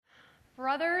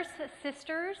Brothers,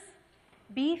 sisters,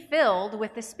 be filled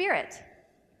with the Spirit.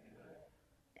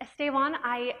 Esteban,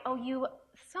 I owe you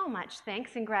so much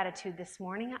thanks and gratitude this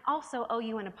morning. I also owe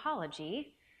you an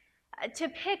apology to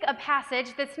pick a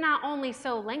passage that's not only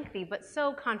so lengthy, but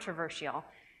so controversial.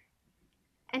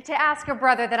 And to ask a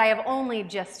brother that I have only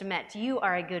just met, you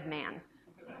are a good man.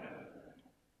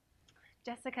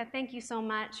 Jessica, thank you so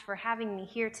much for having me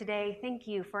here today. Thank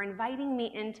you for inviting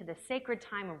me into the sacred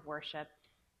time of worship.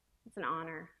 It's an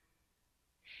honor.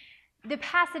 The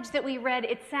passage that we read,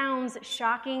 it sounds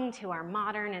shocking to our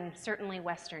modern and certainly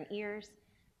Western ears.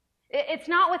 It's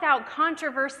not without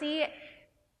controversy,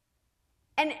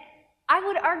 and I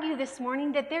would argue this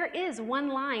morning that there is one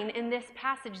line in this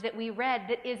passage that we read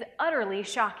that is utterly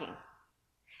shocking,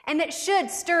 and that should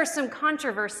stir some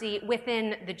controversy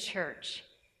within the church.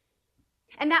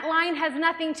 And that line has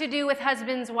nothing to do with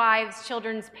husbands, wives,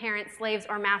 children's parents, slaves,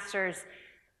 or masters.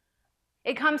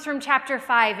 It comes from chapter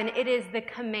 5, and it is the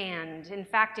command. In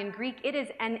fact, in Greek, it is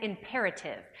an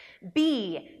imperative.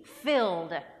 Be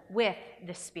filled with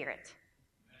the Spirit.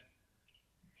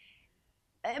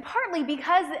 Partly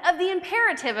because of the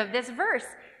imperative of this verse.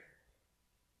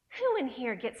 Who in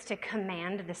here gets to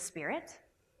command the Spirit?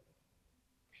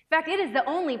 In fact, it is the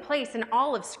only place in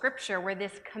all of Scripture where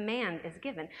this command is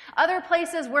given. Other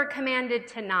places we're commanded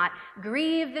to not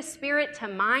grieve the Spirit, to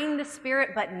mind the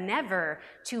Spirit, but never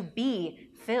to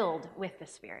be filled with the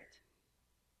Spirit.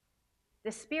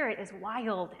 The Spirit is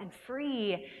wild and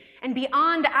free and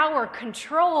beyond our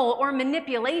control or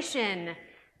manipulation.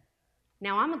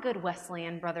 Now, I'm a good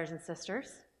Wesleyan, brothers and sisters.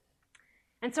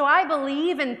 And so I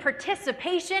believe in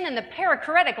participation in the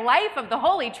perichoretic life of the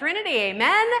Holy Trinity.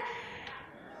 Amen?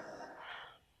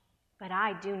 But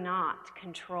I do not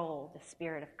control the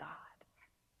Spirit of God.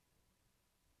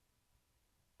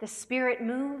 The Spirit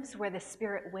moves where the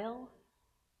Spirit will,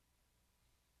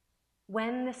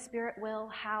 when the Spirit will,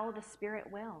 how the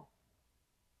Spirit will.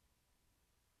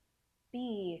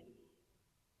 Be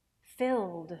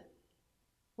filled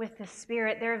with the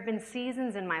Spirit. There have been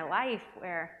seasons in my life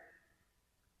where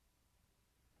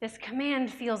this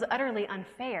command feels utterly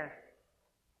unfair,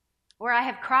 where I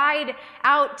have cried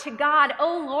out to God,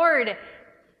 "Oh Lord,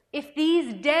 if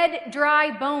these dead, dry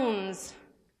bones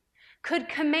could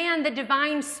command the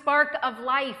divine spark of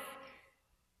life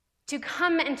to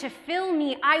come and to fill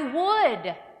me, I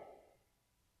would.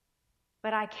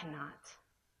 But I cannot."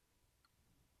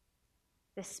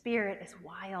 The Spirit is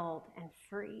wild and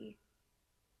free.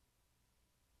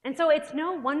 And so it's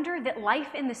no wonder that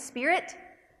life in the Spirit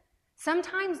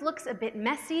sometimes looks a bit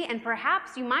messy, and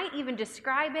perhaps you might even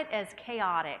describe it as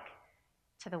chaotic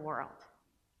to the world.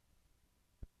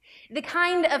 The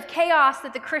kind of chaos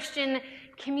that the Christian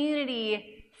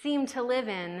community seemed to live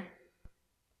in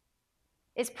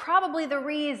is probably the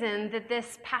reason that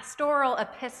this pastoral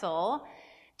epistle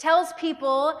tells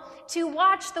people to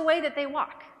watch the way that they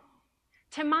walk,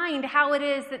 to mind how it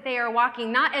is that they are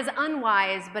walking, not as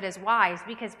unwise, but as wise,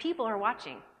 because people are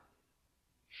watching.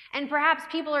 And perhaps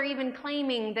people are even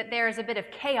claiming that there is a bit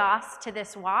of chaos to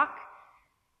this walk.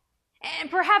 And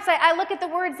perhaps I look at the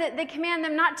words that they command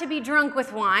them not to be drunk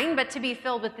with wine, but to be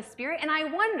filled with the Spirit. And I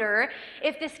wonder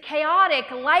if this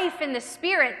chaotic life in the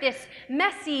Spirit, this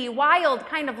messy, wild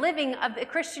kind of living of the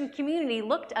Christian community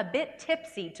looked a bit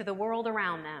tipsy to the world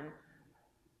around them.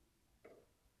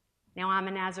 Now, I'm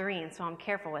a Nazarene, so I'm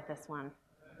careful with this one.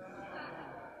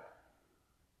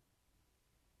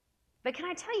 But can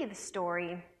I tell you the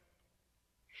story?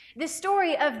 The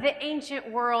story of the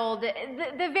ancient world,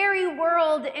 the very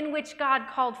world in which God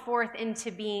called forth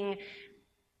into being,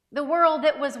 the world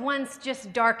that was once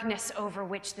just darkness over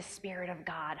which the Spirit of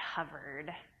God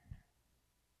hovered.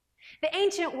 The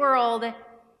ancient world,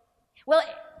 well,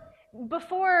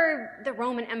 before the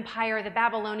Roman Empire, the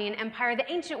Babylonian Empire, the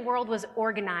ancient world was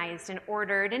organized and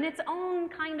ordered in its own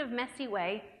kind of messy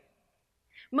way.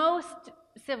 Most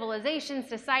civilizations,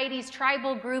 societies,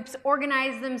 tribal groups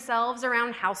organized themselves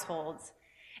around households.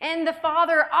 And the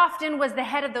father often was the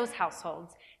head of those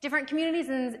households. Different communities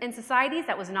and societies,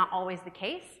 that was not always the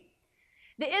case.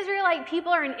 The Israelite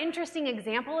people are an interesting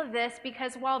example of this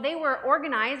because while they were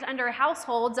organized under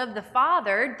households of the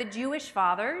father, the Jewish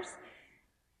fathers,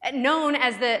 known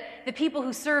as the people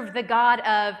who served the God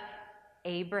of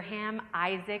Abraham,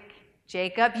 Isaac,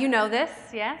 Jacob, you know this,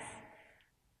 yes?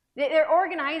 They're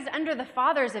organized under the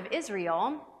fathers of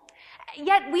Israel,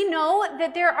 yet we know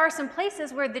that there are some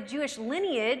places where the Jewish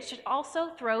lineage also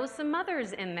throws some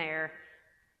mothers in there.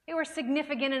 They were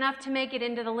significant enough to make it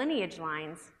into the lineage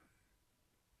lines.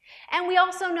 And we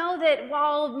also know that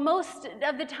while most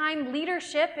of the time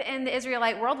leadership in the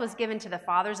Israelite world was given to the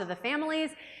fathers of the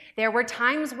families, There were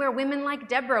times where women like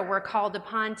Deborah were called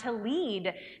upon to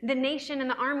lead the nation and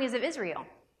the armies of Israel.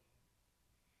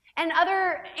 And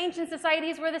other ancient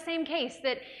societies were the same case,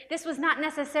 that this was not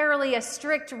necessarily a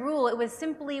strict rule. It was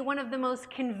simply one of the most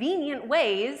convenient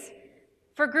ways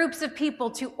for groups of people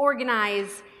to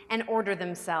organize and order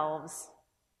themselves.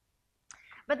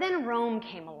 But then Rome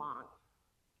came along.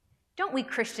 Don't we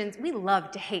Christians, we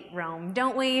love to hate Rome,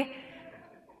 don't we?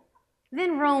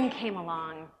 Then Rome came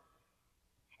along.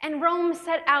 And Rome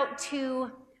set out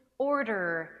to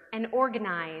order and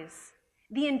organize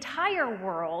the entire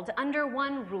world under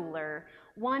one ruler,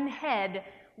 one head,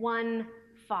 one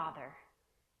father.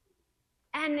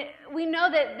 And we know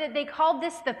that they called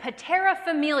this the patera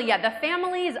familia, the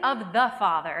families of the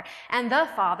father, and the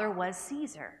father was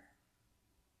Caesar.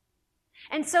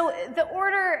 And so the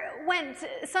order went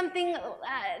something,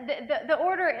 the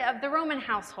order of the Roman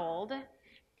household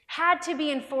had to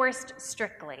be enforced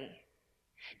strictly,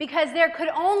 because there could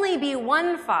only be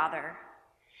one father.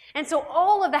 And so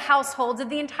all of the households of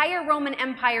the entire Roman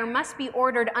Empire must be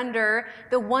ordered under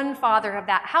the one father of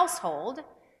that household.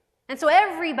 And so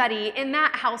everybody in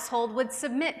that household would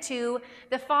submit to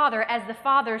the father as the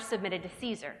father submitted to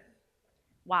Caesar.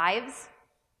 Wives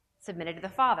submitted to the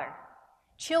father.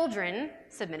 Children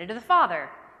submitted to the father.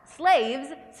 Slaves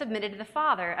submitted to the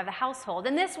father of the household.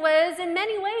 And this was, in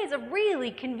many ways, a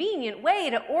really convenient way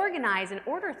to organize and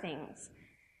order things.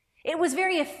 It was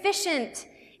very efficient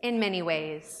in many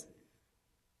ways.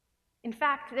 In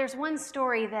fact, there's one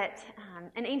story that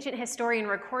an ancient historian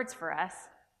records for us.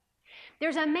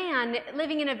 There's a man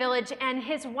living in a village, and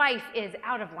his wife is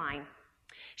out of line.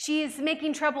 She's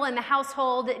making trouble in the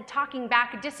household, talking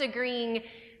back, disagreeing.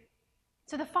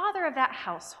 So the father of that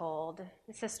household,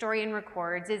 this historian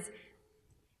records,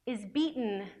 is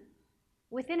beaten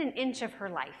within an inch of her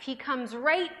life. He comes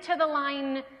right to the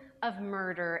line of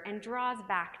murder and draws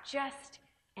back just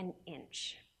an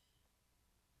inch.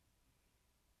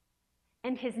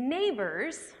 And his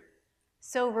neighbors,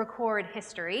 so record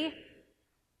history,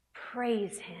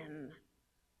 praise him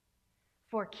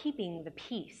for keeping the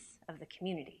peace of the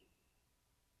community.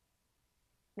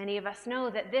 Many of us know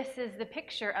that this is the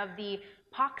picture of the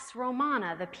Pax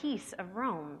Romana, the peace of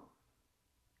Rome.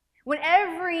 When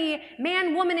every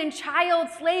man, woman, and child,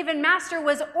 slave, and master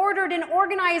was ordered and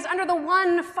organized under the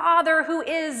one father who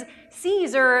is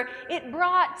Caesar, it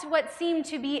brought what seemed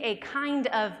to be a kind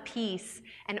of peace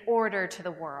and order to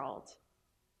the world.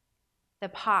 The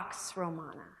Pax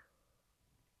Romana.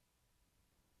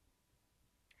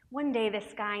 One day,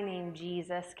 this guy named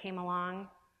Jesus came along.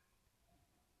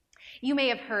 You may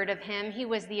have heard of him. He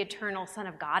was the eternal Son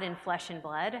of God in flesh and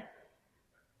blood.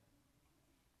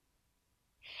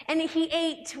 And he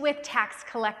ate with tax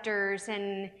collectors,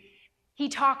 and he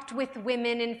talked with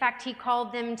women. In fact, he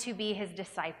called them to be his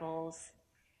disciples.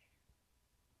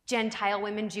 Gentile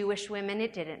women, Jewish women,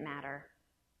 it didn't matter.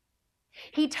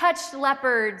 He touched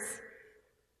lepers.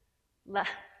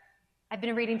 I've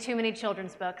been reading too many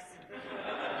children's books.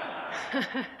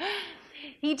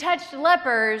 He touched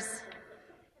lepers.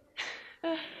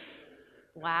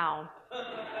 Wow.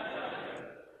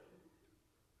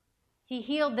 He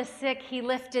healed the sick. He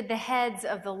lifted the heads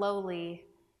of the lowly.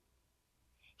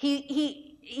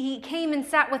 He came and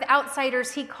sat with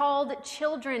outsiders. He called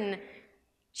children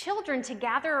to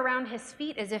gather around his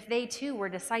feet as if they too were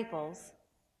disciples.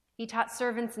 He taught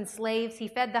servants and slaves. He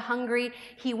fed the hungry.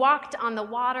 He walked on the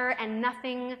water, and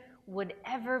nothing would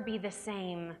ever be the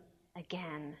same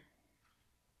again.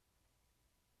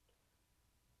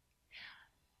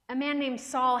 A man named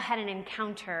Saul had an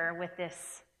encounter with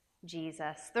this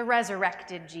Jesus, the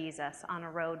resurrected Jesus, on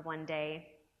a road one day.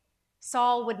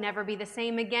 Saul would never be the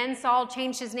same again. Saul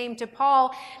changed his name to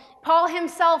Paul. Paul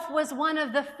himself was one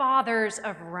of the fathers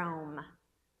of Rome.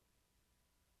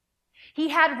 He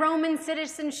had Roman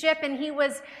citizenship, and he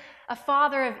was a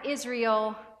father of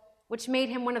Israel, which made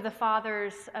him one of the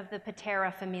fathers of the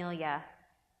Patera Familia.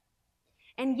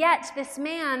 And yet, this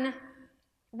man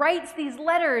writes these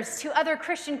letters to other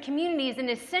Christian communities and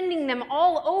is sending them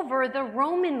all over the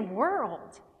Roman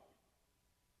world.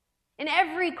 In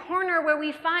every corner where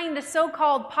we find the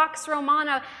so-called Pax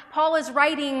Romana, Paul is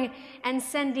writing and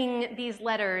sending these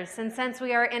letters. And since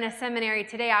we are in a seminary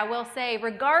today, I will say,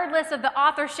 regardless of the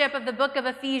authorship of the book of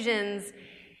Ephesians,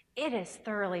 it is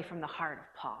thoroughly from the heart of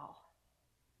Paul.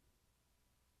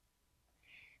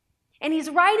 And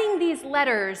he's writing these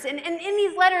letters, and in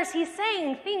these letters he's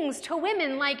saying things to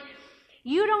women like,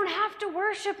 you don't have to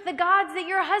worship the gods that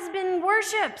your husband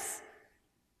worships.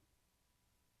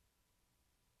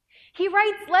 He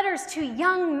writes letters to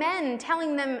young men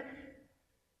telling them,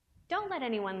 don't let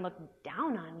anyone look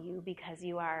down on you because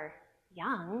you are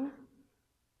young.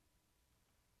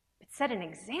 set an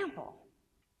example.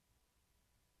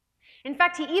 In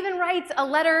fact, he even writes a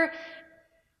letter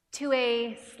to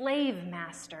a slave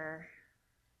master,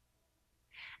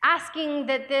 asking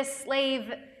that this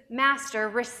slave master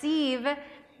receive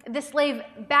the slave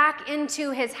back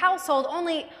into his household.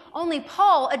 Only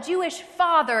Paul, a Jewish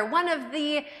father, one of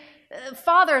the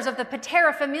fathers of the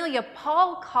paterfamilia,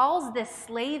 Paul calls this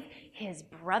slave his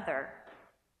brother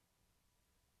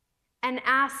and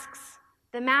asks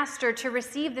the master to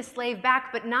receive the slave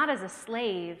back, but not as a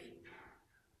slave,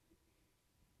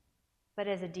 but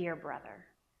as a dear brother.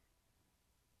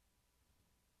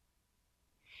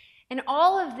 And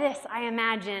all of this, I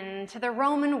imagine, to the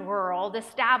Roman world,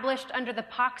 established under the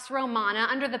Pax Romana,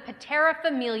 under the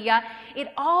paterfamilia, it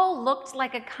all looked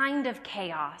like a kind of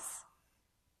chaos.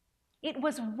 It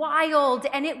was wild,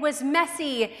 and it was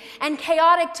messy and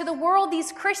chaotic to the world.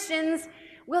 These Christians,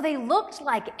 well, they looked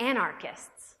like anarchists.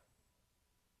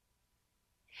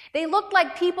 They looked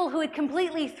like people who had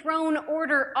completely thrown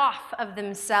order off of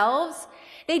themselves.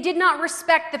 They did not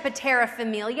respect the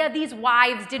paterfamilia. These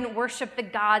wives didn't worship the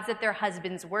gods that their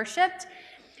husbands worshipped.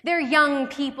 Their young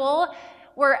people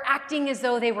were acting as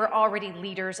though they were already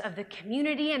leaders of the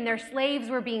community, and their slaves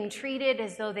were being treated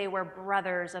as though they were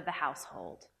brothers of the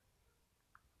household.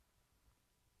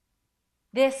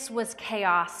 This was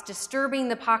chaos, disturbing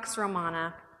the Pax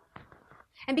Romana.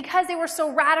 And because they were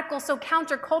so radical, so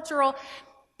countercultural,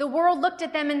 the world looked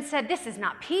at them and said, this is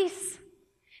not peace.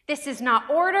 This is not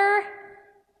order.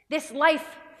 This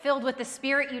life filled with the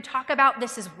Spirit you talk about,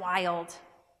 this is wild.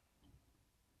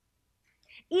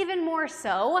 Even more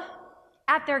so,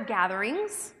 at their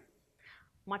gatherings,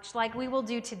 much like we will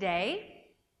do today,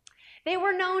 they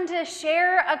were known to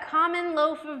share a common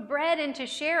loaf of bread and to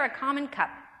share a common cup.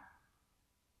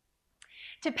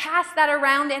 To pass that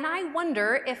around, and I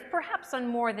wonder if perhaps on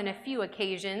more than a few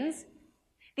occasions,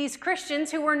 these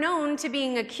Christians who were known to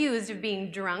being accused of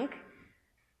being drunk,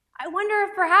 I wonder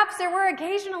if perhaps there were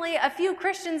occasionally a few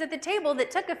Christians at the table that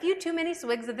took a few too many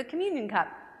swigs of the communion cup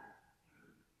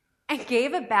and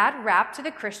gave a bad rap to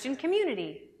the Christian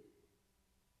community.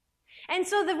 And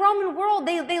so the Roman world,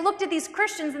 they looked at these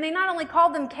Christians and they not only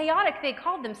called them chaotic, they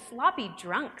called them sloppy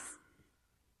drunks.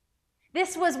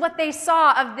 This was what they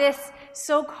saw of this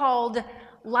so-called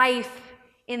life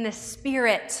in the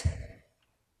Spirit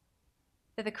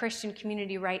that the Christian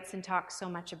community writes and talks so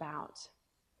much about.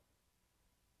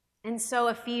 And so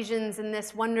Ephesians, in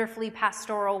this wonderfully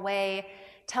pastoral way,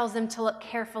 tells them to look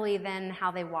carefully then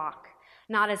how they walk,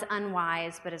 not as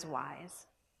unwise, but as wise.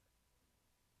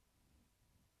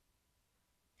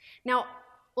 Now,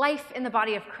 life in the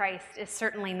body of Christ is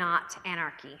certainly not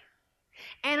anarchy.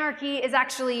 Anarchy is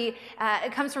actually,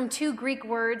 it comes from two Greek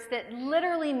words that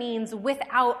literally means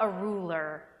without a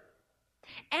ruler.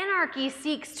 Anarchy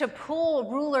seeks to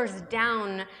pull rulers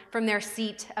down from their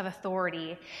seat of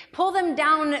authority, pull them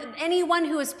down, anyone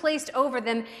who is placed over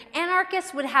them.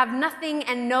 Anarchists would have nothing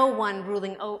and no one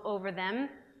ruling over them.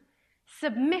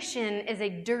 Submission is a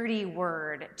dirty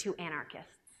word to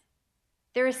anarchists.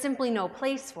 There is simply no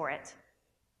place for it.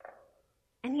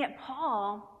 And yet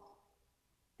Paul,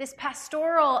 this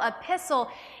pastoral epistle,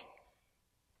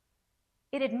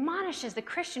 it admonishes the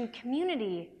Christian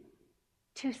community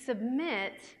to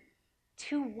submit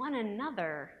to one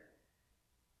another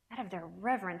out of their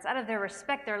reverence, out of their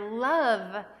respect, their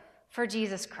love for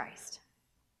Jesus Christ.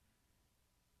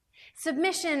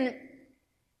 Submission,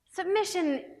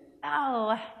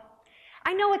 oh,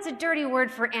 I know it's a dirty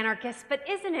word for anarchists, but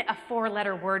isn't it a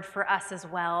four-letter word for us as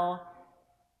well?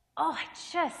 Oh,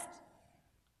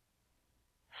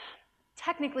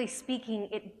 technically speaking,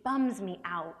 it bums me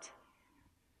out.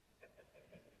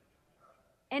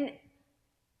 And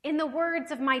in the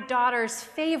words of my daughter's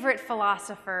favorite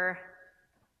philosopher,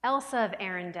 Elsa of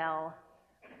Arundel,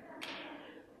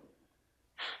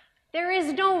 there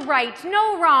is no right,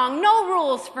 no wrong, no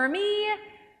rules for me.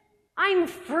 I'm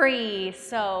free,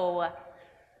 so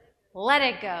let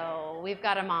it go. We've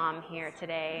got a mom here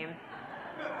today.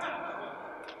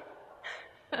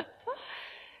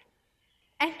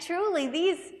 And truly,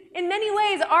 these, in many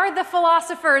ways, are the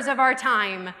philosophers of our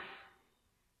time.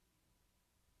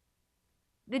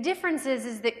 The difference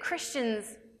is that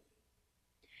Christians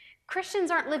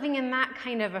aren't living in that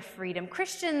kind of a freedom.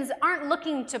 Christians aren't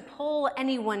looking to pull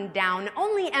anyone down.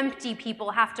 Only empty people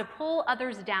have to pull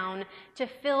others down to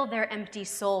fill their empty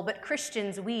soul. But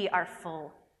Christians, we are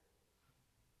full.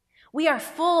 We are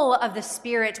full of the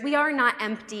Spirit. We are not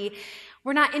empty.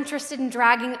 We're not interested in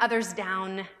dragging others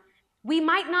down. We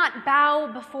might not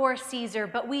bow before Caesar,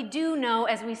 but we do know,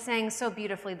 as we sang so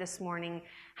beautifully this morning,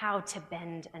 how to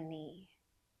bend a knee.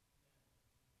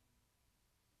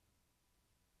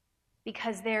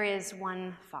 Because there is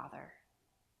one Father,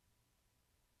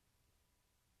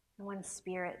 one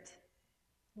Spirit,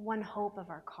 one hope of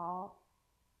our call.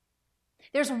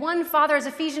 There's one Father, as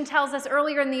Ephesians tells us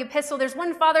earlier in the epistle, there's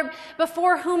one Father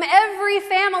before whom every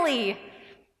family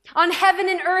on heaven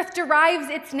and earth derives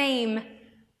its name.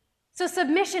 So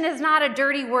submission is not a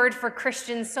dirty word for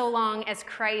Christians so long as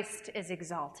Christ is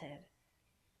exalted.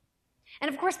 And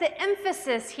of course, the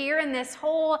emphasis here in this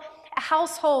whole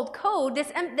household code,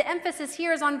 the emphasis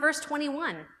here is on verse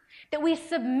 21, that we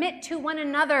submit to one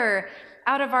another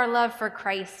out of our love for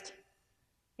Christ.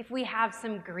 If we have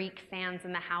some Greek fans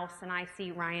in the house, and I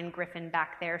see Ryan Griffin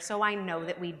back there, so I know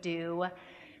that we do.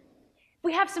 If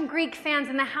we have some Greek fans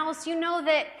in the house, you know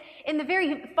that in the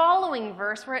very following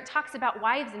verse where it talks about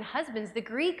wives and husbands, the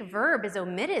Greek verb is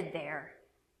omitted there.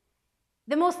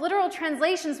 The most literal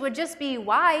translations would just be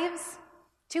wives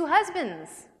to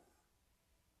husbands.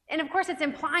 And of course, it's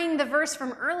implying the verse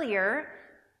from earlier.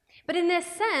 But in this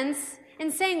sense,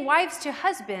 in saying wives to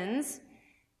husbands,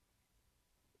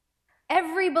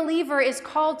 every believer is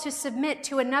called to submit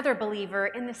to another believer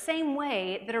in the same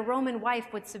way that a Roman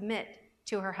wife would submit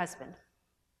to her husband,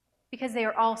 because they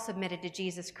are all submitted to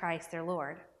Jesus Christ, their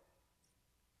Lord.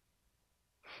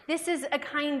 This is a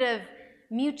kind of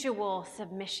mutual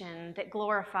submission that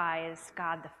glorifies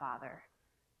God the Father.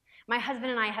 My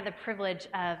husband and I had the privilege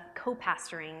of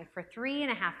co-pastoring for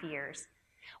 3.5 years.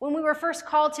 When we were first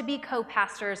called to be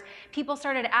co-pastors, people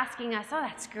started asking us, "Oh,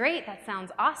 that's great, that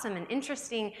sounds awesome and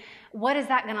interesting. What is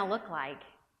that going to look like?"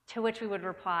 To which we would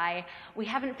reply, "We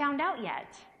haven't found out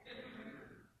yet."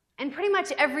 And pretty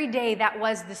much every day that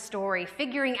was the story,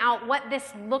 figuring out what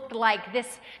this looked like,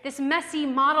 this messy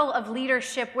model of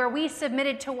leadership where we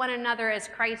submitted to one another as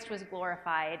Christ was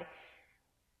glorified.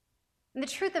 And the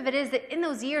truth of it is that in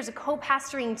those years of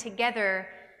co-pastoring together,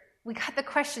 we got the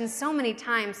question so many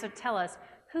times, so tell us,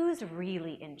 who's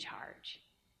really in charge?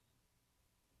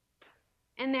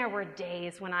 And there were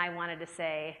days when I wanted to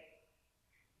say,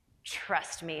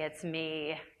 "Trust me, it's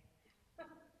me."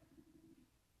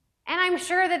 And I'm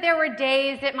sure that there were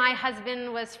days that my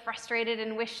husband was frustrated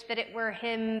and wished that it were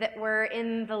him that were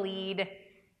in the lead.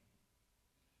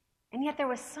 And yet there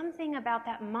was something about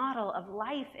that model of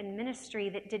life and ministry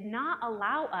that did not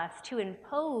allow us to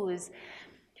impose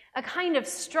a kind of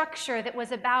structure that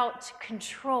was about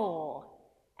control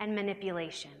and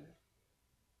manipulation,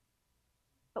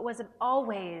 but was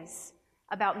always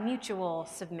about mutual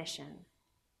submission.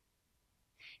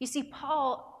 You see,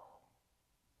 Paul,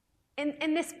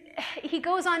 in this, he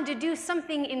goes on to do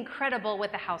something incredible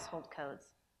with the household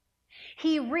codes.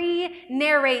 He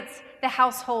re-narrates the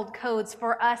household codes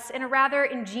for us in a rather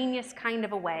ingenious kind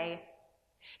of a way.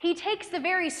 He takes the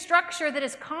very structure that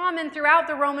is common throughout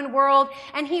the Roman world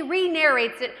and he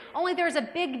re-narrates it, only there's a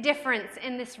big difference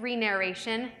in this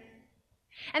re-narration.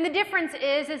 And the difference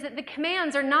is that the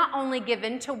commands are not only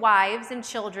given to wives and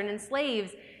children and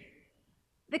slaves.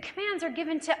 The commands are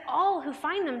given to all who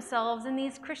find themselves in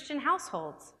these Christian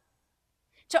households,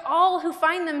 to all who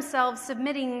find themselves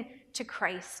submitting to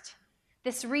Christ.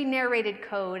 This re-narrated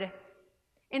code.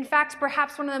 In fact,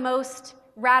 perhaps one of the most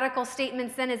radical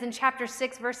statements then is in chapter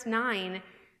 6, verse 9,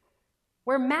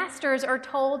 where masters are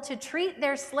told to treat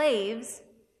their slaves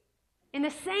in the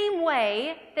same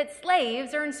way that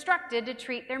slaves are instructed to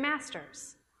treat their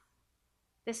masters.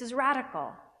 This is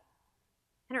radical.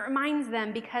 And it reminds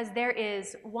them because there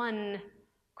is one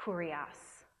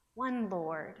Kurios, one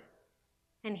Lord,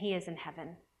 and he is in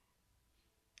heaven.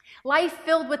 Life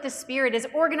filled with the Spirit is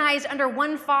organized under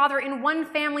one Father in one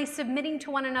family, submitting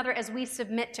to one another as we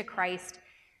submit to Christ.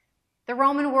 The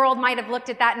Roman world might have looked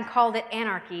at that and called it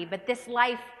anarchy, but this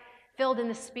life filled in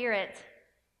the Spirit,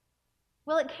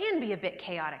 well, it can be a bit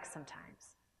chaotic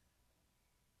sometimes.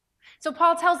 So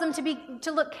Paul tells them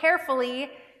to look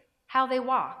carefully how they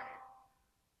walk,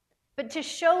 but to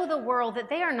show the world that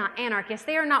they are not anarchists,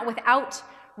 they are not without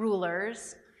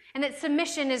rulers, and that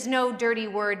submission is no dirty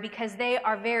word because they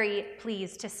are very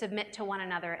pleased to submit to one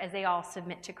another as they all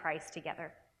submit to Christ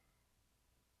together.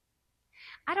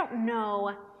 I don't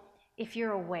know if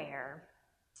you're aware,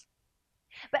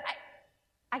 but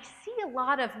I see a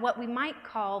lot of what we might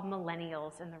call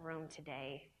millennials in the room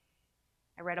today.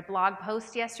 I read a blog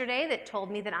post yesterday that told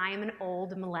me that I am an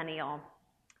old millennial.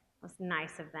 It was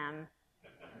nice of them.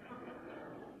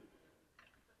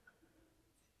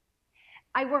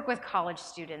 I work with college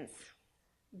students.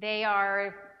 They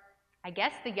are, I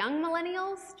guess, the young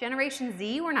millennials, Generation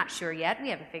Z. We're not sure yet. We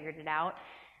haven't figured it out.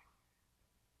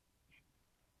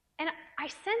 And I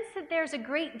sense that there's a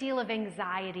great deal of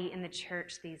anxiety in the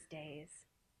church these days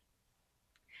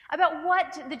about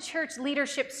what the church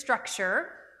leadership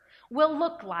structure will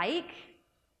look like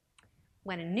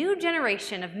when a new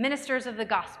generation of ministers of the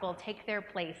gospel take their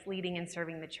place leading and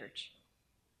serving the church.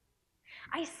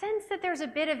 I sense that there's a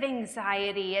bit of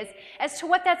anxiety as to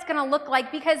what that's going to look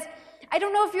like, because I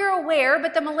don't know if you're aware,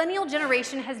 but the millennial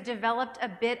generation has developed a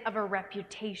bit of a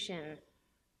reputation.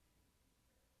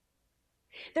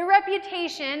 The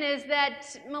reputation is that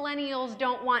millennials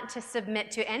don't want to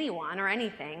submit to anyone or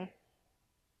anything,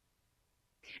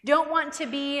 don't want to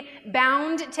be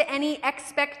bound to any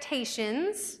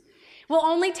expectations, will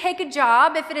only take a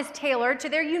job if it is tailored to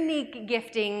their unique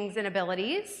giftings and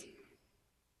abilities,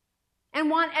 and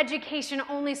want education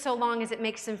only so long as it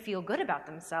makes them feel good about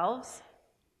themselves.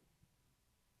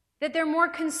 That they're more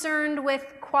concerned with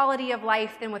quality of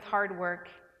life than with hard work.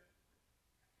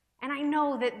 And I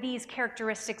know that these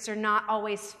characteristics are not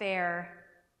always fair.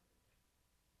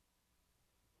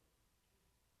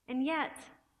 And yet,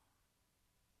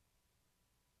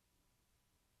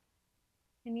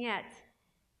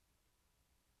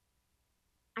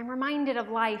 I'm reminded of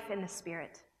life in the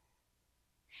Spirit.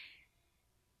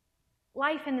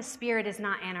 Life in the Spirit is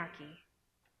not anarchy.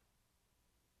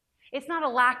 It's not a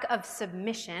lack of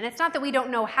submission. It's not that we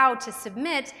don't know how to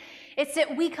submit. It's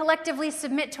that we collectively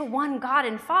submit to one God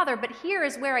and Father. But here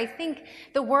is where I think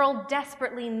the world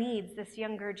desperately needs this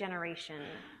younger generation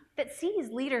that sees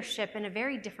leadership in a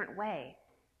very different way.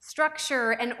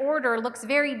 Structure and order looks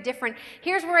very different.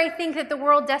 Here's where I think that the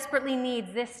world desperately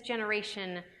needs this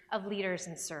generation of leaders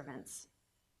and servants.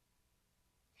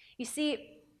 You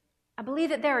see, I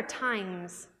believe that there are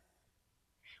times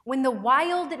when the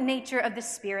wild nature of the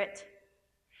Spirit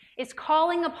is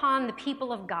calling upon the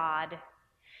people of God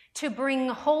to bring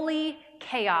holy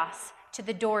chaos to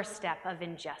the doorstep of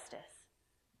injustice,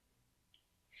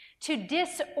 to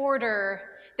disorder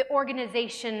the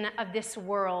organization of this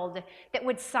world that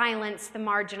would silence the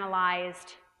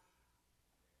marginalized,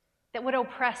 that would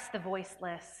oppress the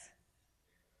voiceless,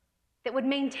 that would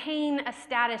maintain a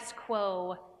status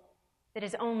quo that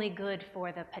is only good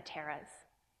for the pateras.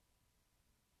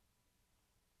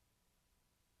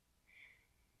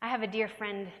 I have a dear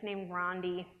friend named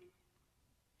Rondi.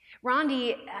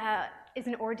 Rondi is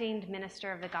an ordained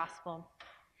minister of the gospel,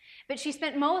 but she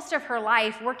spent most of her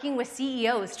life working with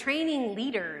CEOs, training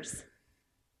leaders,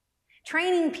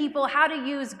 training people how to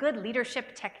use good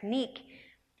leadership technique,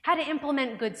 how to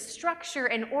implement good structure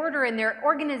and order in their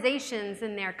organizations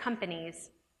and their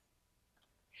companies.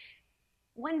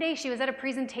 One day she was at a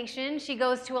presentation. She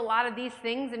goes to a lot of these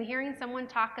things, and hearing someone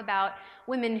talk about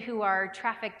women who are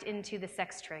trafficked into the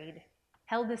sex trade,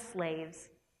 held as slaves.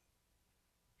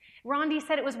 Rondi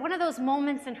said it was one of those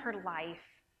moments in her life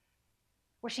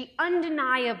where she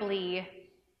undeniably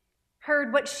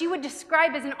heard what she would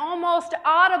describe as an almost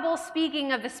audible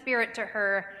speaking of the Spirit to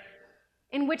her,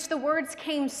 in which the words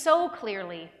came so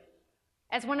clearly,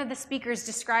 as one of the speakers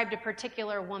described a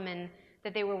particular woman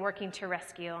that they were working to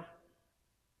rescue.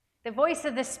 The voice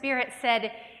of the Spirit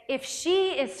said, "If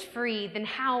she is free, then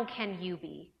how can you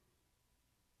be?"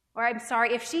 Or, I'm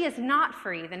sorry, if she is not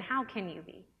free, then how can you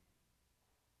be?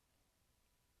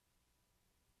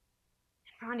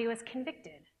 And Rondi was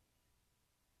convicted.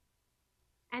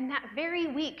 And that very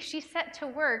week, she set to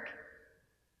work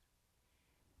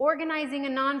organizing a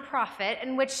nonprofit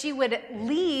in which she would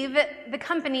leave the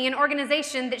company and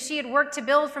organization that she had worked to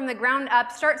build from the ground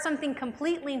up, start something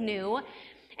completely new,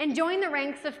 and join the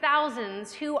ranks of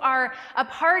thousands who are a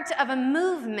part of a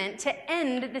movement to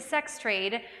end the sex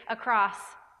trade across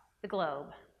the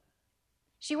globe.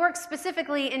 She works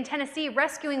specifically in Tennessee,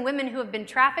 rescuing women who have been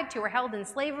trafficked, who are held in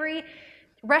slavery,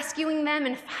 rescuing them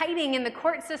and fighting in the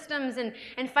court systems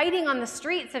and fighting on the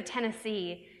streets of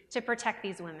Tennessee to protect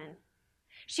these women.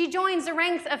 She joins the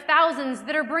ranks of thousands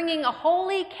that are bringing a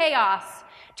holy chaos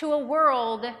to a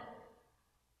world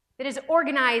that is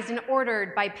organized and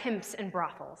ordered by pimps and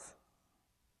brothels.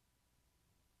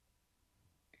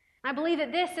 I believe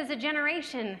that this is a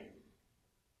generation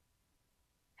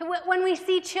who, when we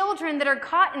see children that are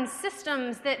caught in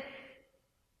systems that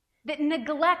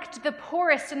neglect the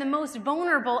poorest and the most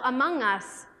vulnerable among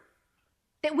us,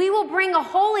 that we will bring a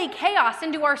holy chaos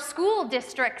into our school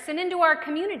districts and into our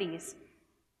communities.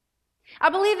 I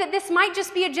believe that this might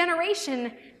just be a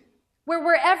generation where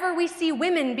wherever we see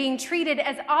women being treated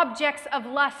as objects of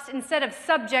lust instead of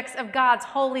subjects of God's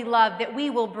holy love, that we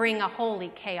will bring a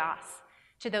holy chaos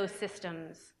to those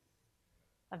systems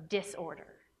of disorder.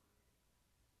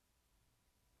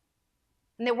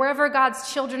 And that wherever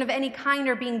God's children of any kind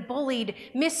are being bullied,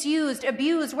 misused,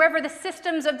 abused, wherever the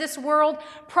systems of this world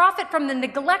profit from the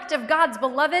neglect of God's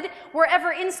beloved,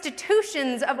 wherever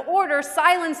institutions of order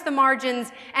silence the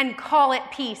margins and call it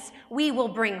peace, we will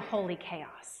bring holy chaos.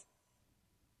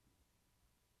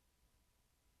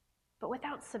 But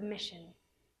without submission,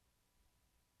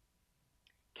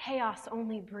 chaos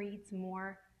only breeds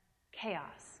more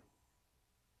chaos.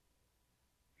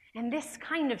 And this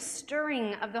kind of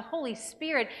stirring of the Holy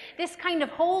Spirit, this kind of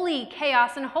holy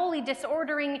chaos and holy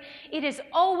disordering, it is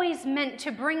always meant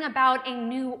to bring about a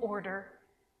new order,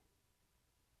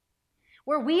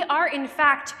 where we are in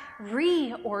fact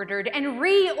reordered and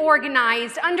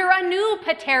reorganized under a new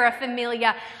patera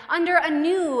familia, under a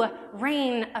new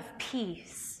reign of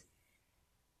peace.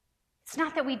 It's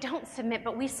not that we don't submit,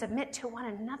 but we submit to one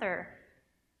another.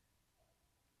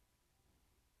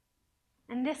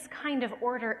 And this kind of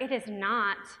order, it is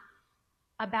not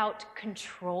about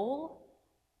control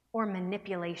or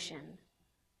manipulation.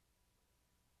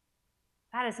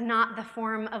 That is not the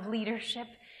form of leadership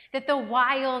that the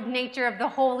wild nature of the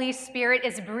Holy Spirit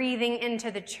is breathing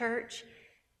into the church.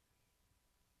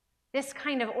 This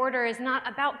kind of order is not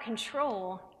about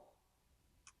control,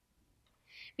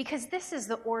 because this is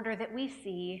the order that we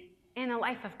see in the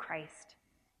life of Christ.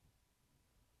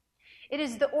 It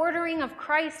is the ordering of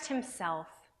Christ himself,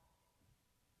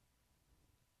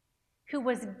 who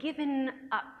was given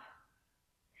up,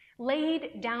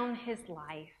 laid down his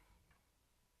life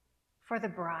for the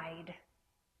bride,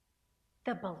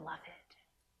 the beloved,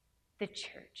 the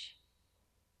church.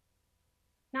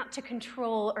 Not to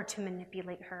control or to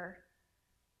manipulate her,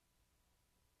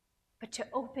 but to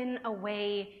open a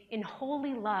way in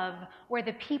holy love where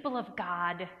the people of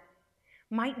God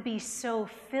might be so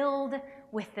filled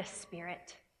with the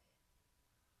Spirit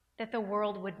that the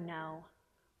world would know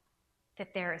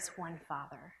that there is one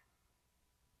Father,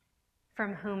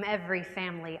 from whom every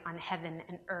family on heaven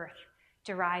and earth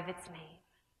derive its name.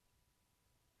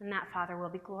 And that Father will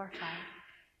be glorified.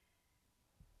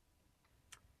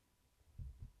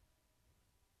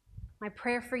 My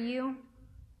prayer for you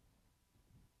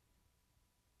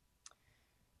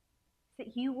is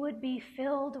that you would be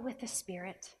filled with the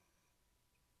Spirit,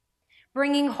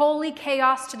 bringing holy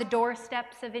chaos to the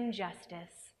doorsteps of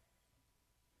injustice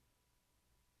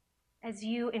as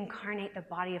you incarnate the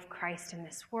body of Christ in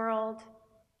this world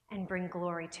and bring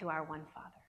glory to our one Father.